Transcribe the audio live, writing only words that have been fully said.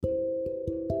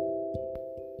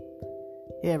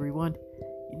Hey everyone,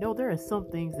 there are some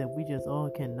things that we just all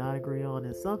cannot agree on,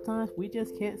 and sometimes we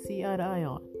just can't see eye to eye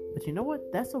on. But you know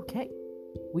what? That's okay.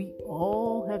 We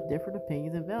all have different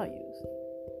opinions and values.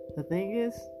 The thing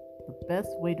is, the best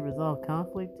way to resolve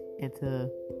conflict and to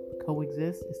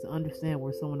coexist is to understand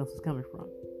where someone else is coming from,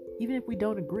 even if we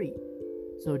don't agree.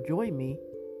 So join me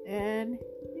and,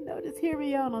 just hear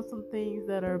me out on some things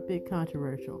that are a bit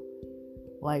controversial.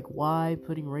 Like why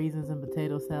putting raisins in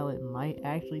potato salad might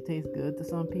actually taste good to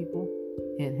some people.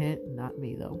 Hint, hint, not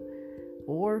me though.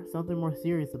 Or something more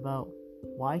serious about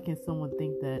why can someone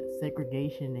think that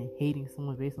segregation and hating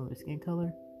someone based on their skin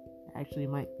color actually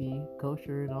might be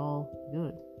kosher and all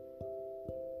good.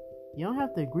 You don't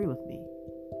have to agree with me,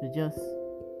 but just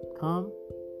come,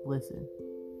 listen,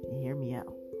 and hear me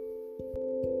out.